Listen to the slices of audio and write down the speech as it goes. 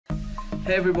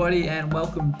Hey everybody, and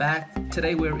welcome back.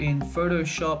 Today we're in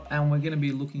Photoshop and we're going to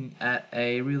be looking at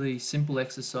a really simple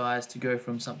exercise to go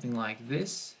from something like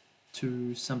this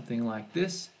to something like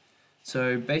this.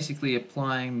 So basically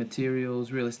applying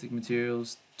materials, realistic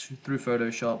materials through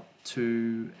Photoshop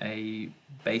to a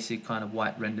basic kind of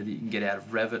white render that you can get out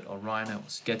of Revit or Rhino or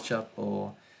Sketchup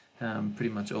or pretty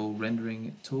much all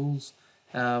rendering tools.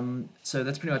 So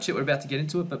that's pretty much it. We're about to get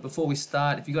into it, but before we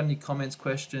start, if you've got any comments,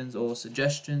 questions, or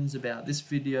suggestions about this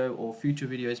video or future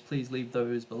videos, please leave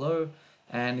those below.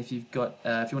 And if you've got,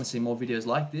 if you want to see more videos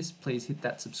like this, please hit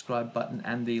that subscribe button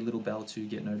and the little bell to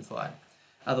get notified.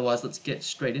 Otherwise, let's get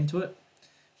straight into it.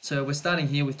 So we're starting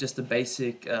here with just a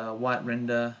basic white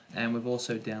render, and we've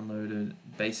also downloaded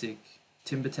basic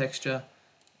timber texture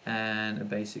and a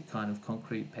basic kind of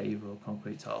concrete paver or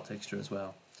concrete tile texture as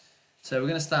well. So we're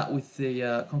going to start with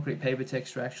the concrete paver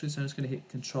texture actually, so I'm just going to hit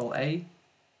Control A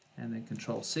and then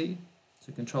Control C.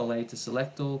 So Control A to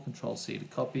select all, Control C to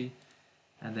copy,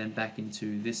 and then back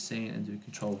into this scene and do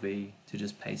Control V to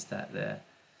just paste that there.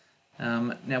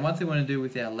 Now one thing we want to do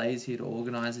with our layers here to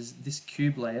organize is this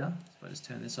cube layer. So I just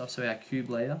turn this off. So our cube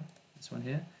layer, this one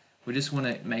here, we just want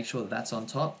to make sure that that's on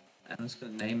top. And I'm just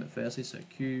going to name it firstly, so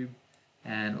cube,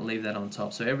 and leave that on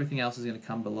top. So everything else is going to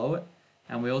come below it.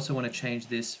 And we also want to change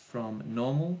this from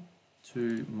normal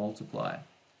to multiply.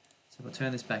 So if I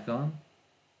turn this back on,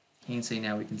 you can see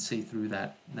now we can see through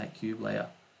that cube layer.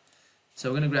 So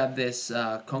we're going to grab this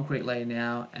concrete layer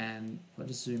now, and if I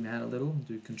just zoom out a little,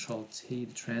 do Control T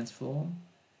to transform,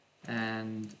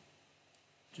 and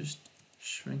just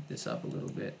shrink this up a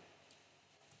little bit,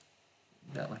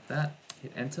 about like that.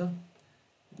 Hit enter,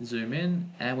 zoom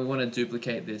in, and we want to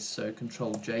duplicate this. So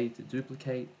Control J to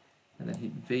duplicate, and then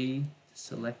hit V.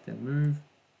 Select and move,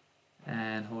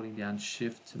 and holding down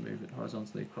shift to move it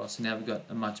horizontally across. So now we've got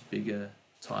a much bigger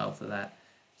tile for that.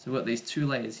 So we've got these two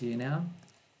layers here now,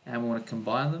 and we want to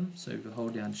combine them. So if we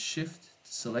hold down shift to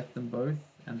select them both,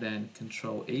 and then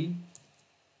Control E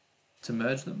to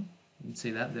merge them. You can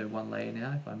see that they're one layer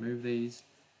now. If I move these,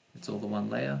 it's all the one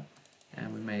layer,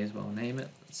 and we may as well name it.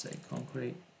 Let's say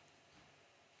concrete,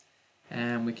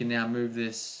 and we can now move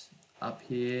this up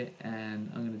here,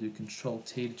 and I'm going to do Control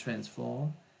T to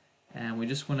transform, and we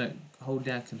just want to hold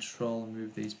down Control and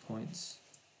move these points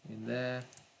in there,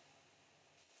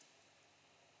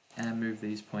 and move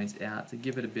these points out to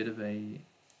give it a bit of a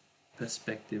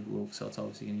perspective look. So it's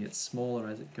obviously going to get smaller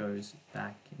as it goes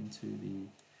back into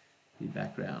the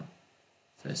background.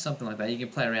 So something like that. You can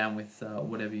play around with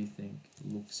whatever you think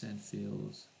looks and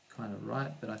feels kind of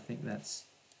right, but I think that's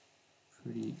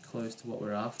pretty close to what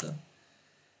we're after.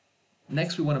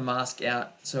 Next we want to mask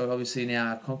out, so obviously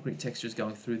now our concrete texture is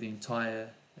going through the entire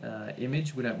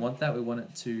image. We don't want that, we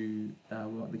want we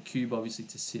want the cube obviously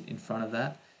to sit in front of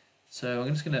that. So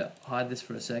I'm just going to hide this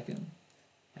for a second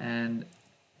and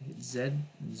hit Z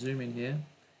and zoom in here,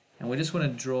 and we just want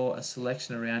to draw a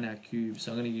selection around our cube.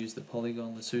 So I'm going to use the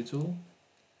polygon lasso tool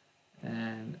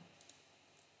and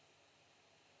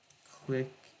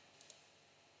click.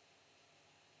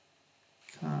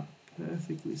 Can't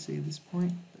perfectly see this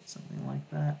point, but something like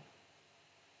that.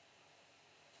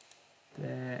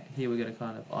 There. Here we're going to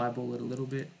kind of eyeball it a little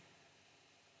bit.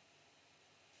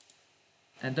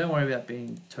 And don't worry about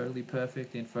being totally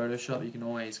perfect in Photoshop. You can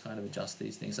always kind of adjust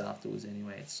these things afterwards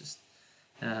anyway. It's just,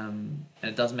 and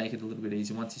it does make it a little bit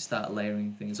easier. Once you start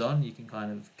layering things on, you can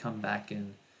kind of come back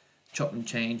and chop and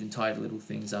change and tidy little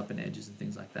things up and edges and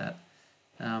things like that.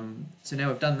 So now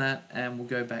we've done that, and we'll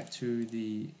go back to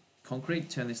the concrete,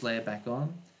 turn this layer back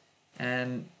on,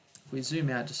 and if we zoom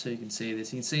out just so you can see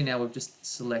this, you can see now we've just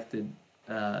selected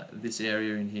this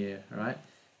area in here, right?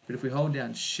 But if we hold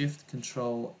down Shift,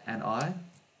 Control, and I,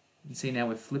 you can see now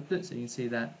we've flipped it, so you can see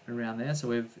that around there. So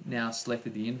we've now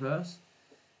selected the inverse,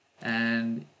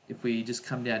 and if we just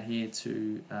come down here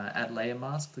to Add Layer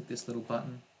Mask, click this little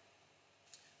button,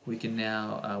 we can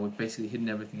now, we've basically hidden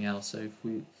everything else. So if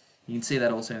you can see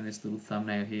that also in this little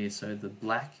thumbnail here. So the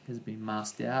black has been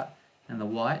masked out, and the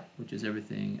white, which is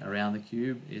everything around the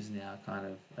cube, is now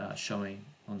kind of showing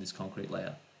on this concrete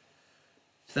layer.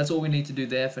 So that's all we need to do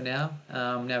there for now.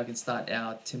 Now we can start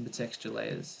our timber texture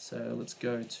layers. So let's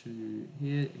go to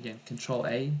here, again, Control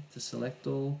A to select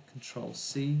all, Control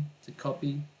C to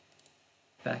copy,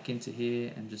 back into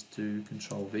here and just do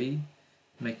Control V,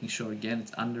 making sure again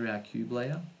it's under our cube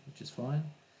layer, which is fine.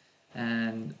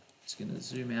 And just going to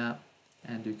zoom out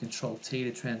and do Control T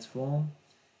to transform.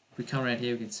 If we come around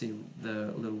here, we can see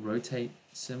the little rotate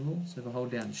symbol. So if I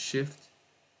hold down Shift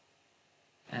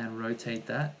and rotate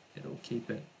that, it'll keep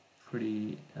it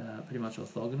pretty much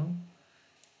orthogonal.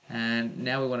 And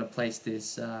now we want to place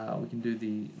this, we can do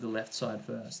the left side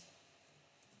first.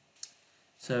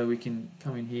 So we can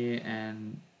come in here,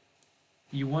 and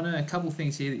you want to, a couple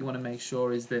things here that you want to make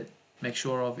sure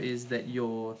of is that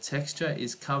your texture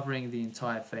is covering the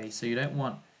entire face. So you don't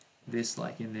want this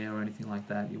like in there or anything like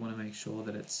that. You want to make sure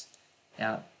that it's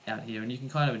out here, and you can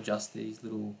kind of adjust these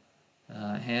little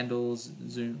handles,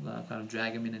 zoom, kind of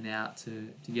drag them in and out to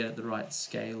get at the right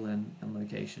scale and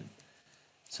location.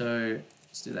 So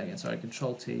let's do that again. Sorry,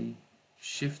 Control T,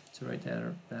 Shift to rotate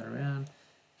that around.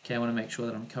 Okay, I want to make sure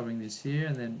that I'm covering this here,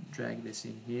 and then drag this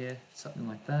in here, something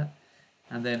like that,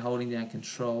 and then holding down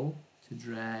Control to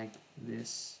drag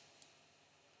this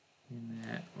in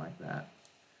there like that.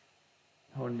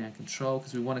 Holding down Control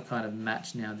because we want to kind of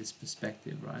match now this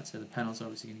perspective, right? So the panel's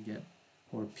obviously going to get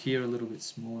or appear a little bit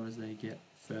smaller as they get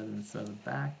further and further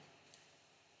back.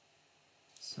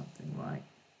 Something like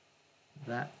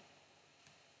that.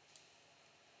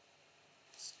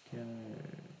 Let's go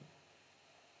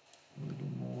a little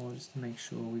more just to make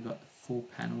sure we got the full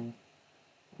panel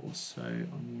also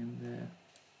on the end there.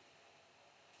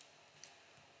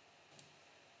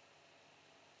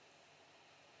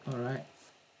 Alright,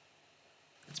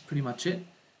 that's pretty much it.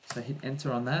 So hit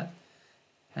enter on that,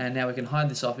 and now we can hide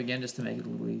this off again just to make it a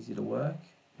little easier to work.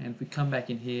 And if we come back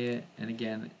in here, and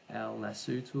again our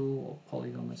lasso tool or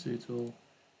polygon lasso tool,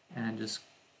 and just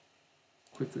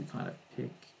quickly kind of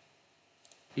pick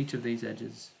each of these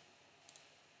edges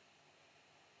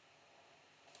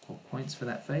or points for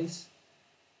that face,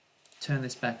 turn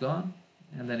this back on,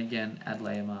 and then again add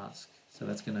layer mask. So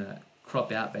that's going to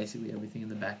crop out basically everything in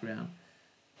the background.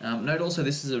 Note also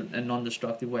this is a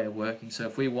non-destructive way of working, so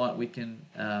if we want we can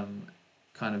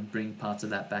kind of bring parts of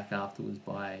that back afterwards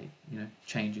by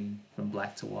changing from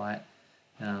black to white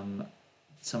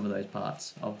some of those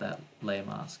parts of that layer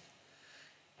mask.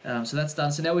 So that's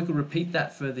done. So now we could repeat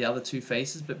that for the other two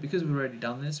faces, but because we've already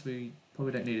done this we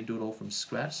probably don't need to do it all from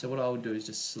scratch. So what I would do is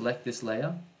just select this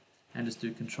layer and just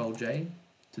do Control J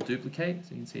to duplicate,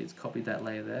 so you can see it's copied that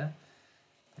layer there,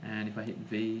 and if I hit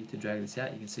V to drag this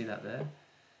out you can see that there,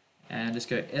 and just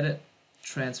go Edit,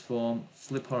 Transform,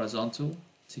 Flip Horizontal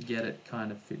to get it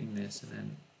kind of fitting this, and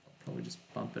then I'll probably just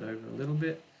bump it over a little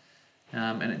bit,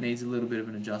 and it needs a little bit of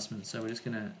an adjustment, so we're just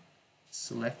going to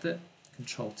select it,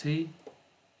 Control T,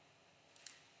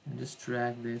 and just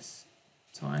drag this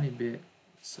tiny bit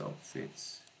so it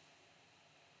fits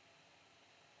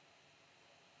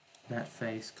that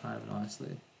face kind of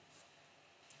nicely.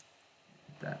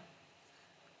 Like that.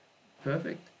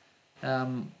 Perfect.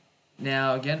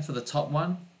 Now again for the top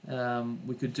one,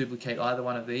 we could duplicate either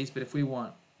one of these, but if we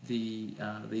want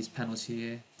these panels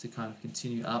here to kind of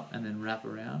continue up and then wrap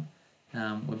around,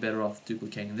 we're better off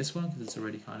duplicating this one because it's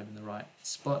already kind of in the right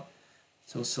spot.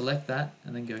 So we'll select that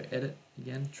and then go Edit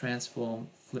again, Transform,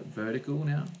 Flip Vertical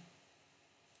now.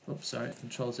 Oops, sorry,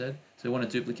 Control Z. So we want to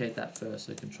duplicate that first,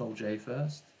 so Control J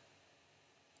first.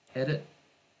 Edit,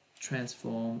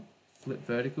 Transform, Flip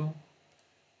Vertical,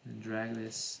 and drag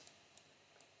this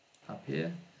up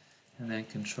here, and then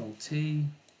Control T,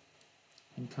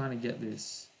 and kind of get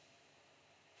this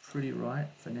pretty right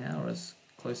for now, or as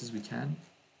close as we can.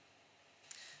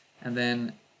 And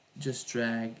then just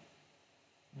drag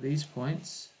these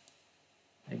points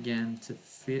again to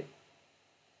fit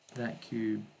that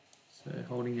cube. So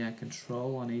holding down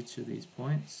Control on each of these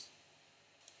points,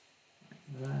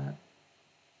 like that.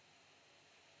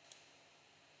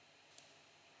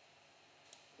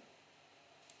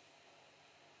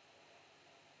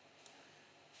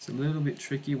 It's a little bit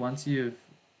tricky once you've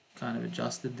kind of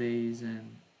adjusted these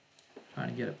and trying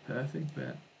to get it perfect,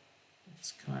 but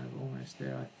it's kind of almost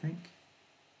there, I think.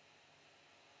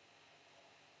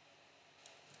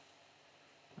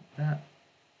 Like that.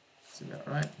 That's about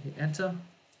right. Hit enter.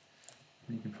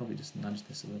 And you can probably just nudge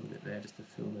this a little bit there just to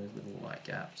fill those little white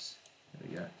gaps. There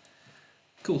we go.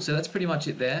 Cool, so that's pretty much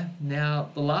it there. Now,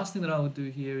 the last thing that I would do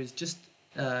here is just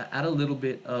add a little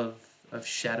bit of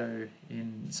shadow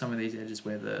in some of these edges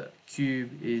where the cube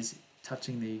is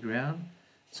touching the ground.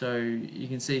 So you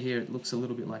can see here it looks a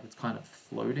little bit like it's kind of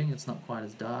floating, it's not quite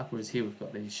as dark, whereas here we've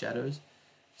got these shadows.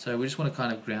 So we just want to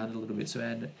kind of ground it a little bit, so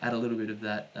add a little bit of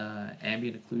that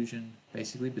ambient occlusion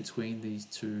basically between these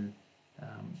two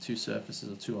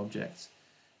surfaces or two objects.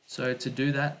 So to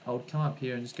do that I would come up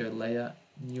here and just go Layer,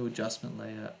 New Adjustment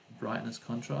Layer, Brightness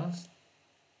Contrast,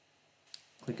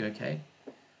 click OK.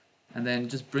 And then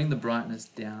just bring the brightness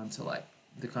down to like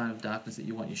the kind of darkness that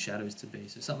you want your shadows to be.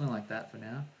 So something like that for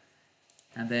now.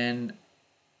 And then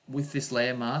with this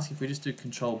layer mask, if we just do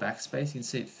Control Backspace, you can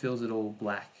see it fills it all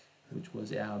black, which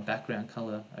was our background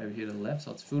color over here to the left.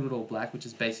 So it's filled it all black, which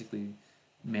has basically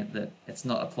meant that it's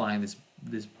not applying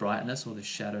this brightness or this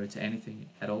shadow to anything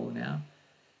at all now.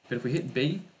 But if we hit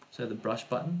B, so the brush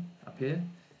button up here,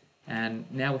 And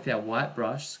now with our white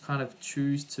brush, kind of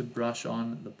choose to brush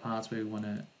on the parts where we want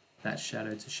that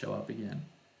shadow to show up again.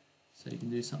 So you can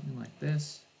do something like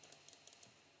this.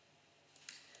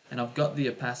 And I've got the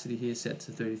opacity here set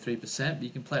to 33%, but you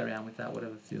can play around with that,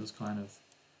 whatever feels kind of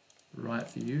right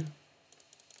for you.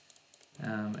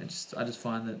 I just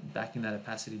find that backing that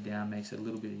opacity down makes it a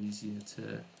little bit easier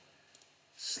to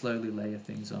slowly layer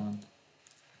things on.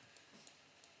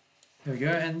 There we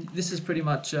go, and this is pretty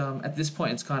much, at this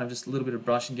point it's kind of just a little bit of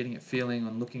brushing, getting it feeling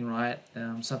and looking right.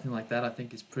 Something like that I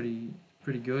think is pretty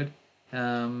good.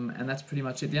 And that's pretty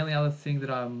much it. The only other thing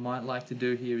that I might like to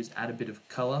do here is add a bit of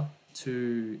color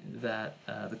to that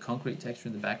the concrete texture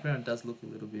in the background. It does look a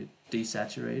little bit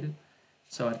desaturated.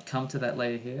 So I'd come to that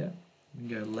layer here and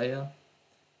go Layer,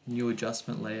 New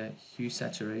Adjustment Layer, Hue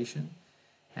Saturation.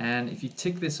 And if you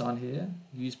tick this on here,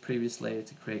 use Previous Layer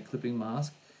to create clipping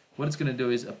mask, what it's going to do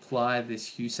is apply this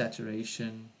hue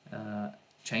saturation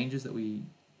changes that we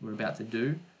were about to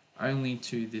do only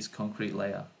to this concrete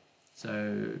layer.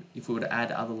 So if we were to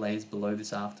add other layers below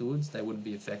this afterwards, they wouldn't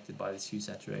be affected by this hue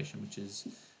saturation, which is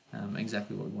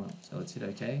exactly what we want. So let's hit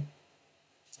OK.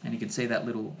 And you can see that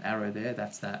little arrow there,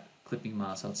 that's that clipping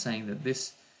mask. So it's saying that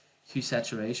this hue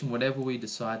saturation, whatever we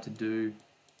decide to do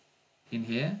in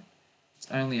here,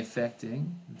 it's only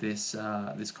affecting this,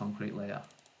 this concrete layer,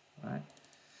 right?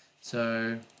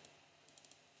 So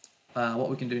what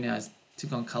we can do now is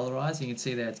tick on colorize. You can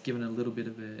see there it's given a little bit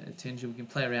of a tinge. We can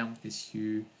play around with this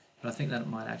hue, but I think that it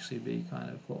might actually be kind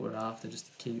of what we're after,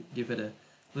 just to give it a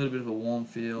little bit of a warm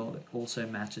feel that also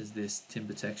matches this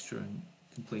timber texture and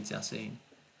completes our scene.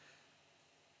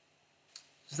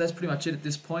 So that's pretty much it at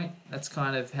this point. That's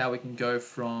kind of how we can go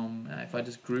from, if I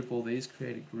just group all these,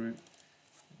 create a group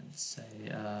and say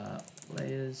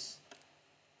layers.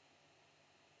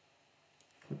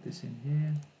 Put this in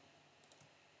here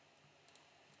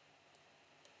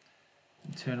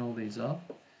and turn all these off,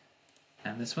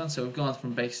 and this one. So we've gone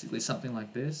from basically something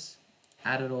like this,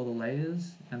 added all the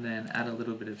layers, and then add a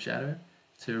little bit of shadow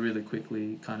to really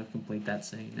quickly kind of complete that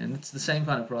scene. And it's the same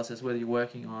kind of process whether you're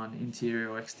working on interior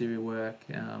or exterior work,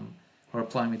 or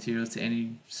applying materials to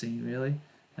any scene really.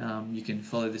 You can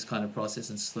follow this kind of process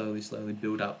and slowly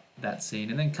build up that scene,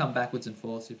 and then come backwards and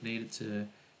forwards if needed to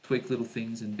tweak little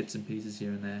things and bits and pieces here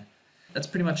and there. That's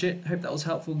pretty much it. Hope that was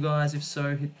helpful, guys. If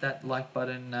so, hit that like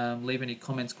button, leave any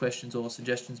comments, questions or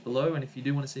suggestions below, and if you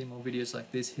do want to see more videos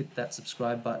like this, hit that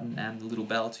subscribe button and the little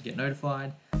bell to get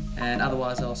notified. And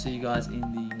otherwise, I'll see you guys in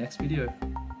the next video.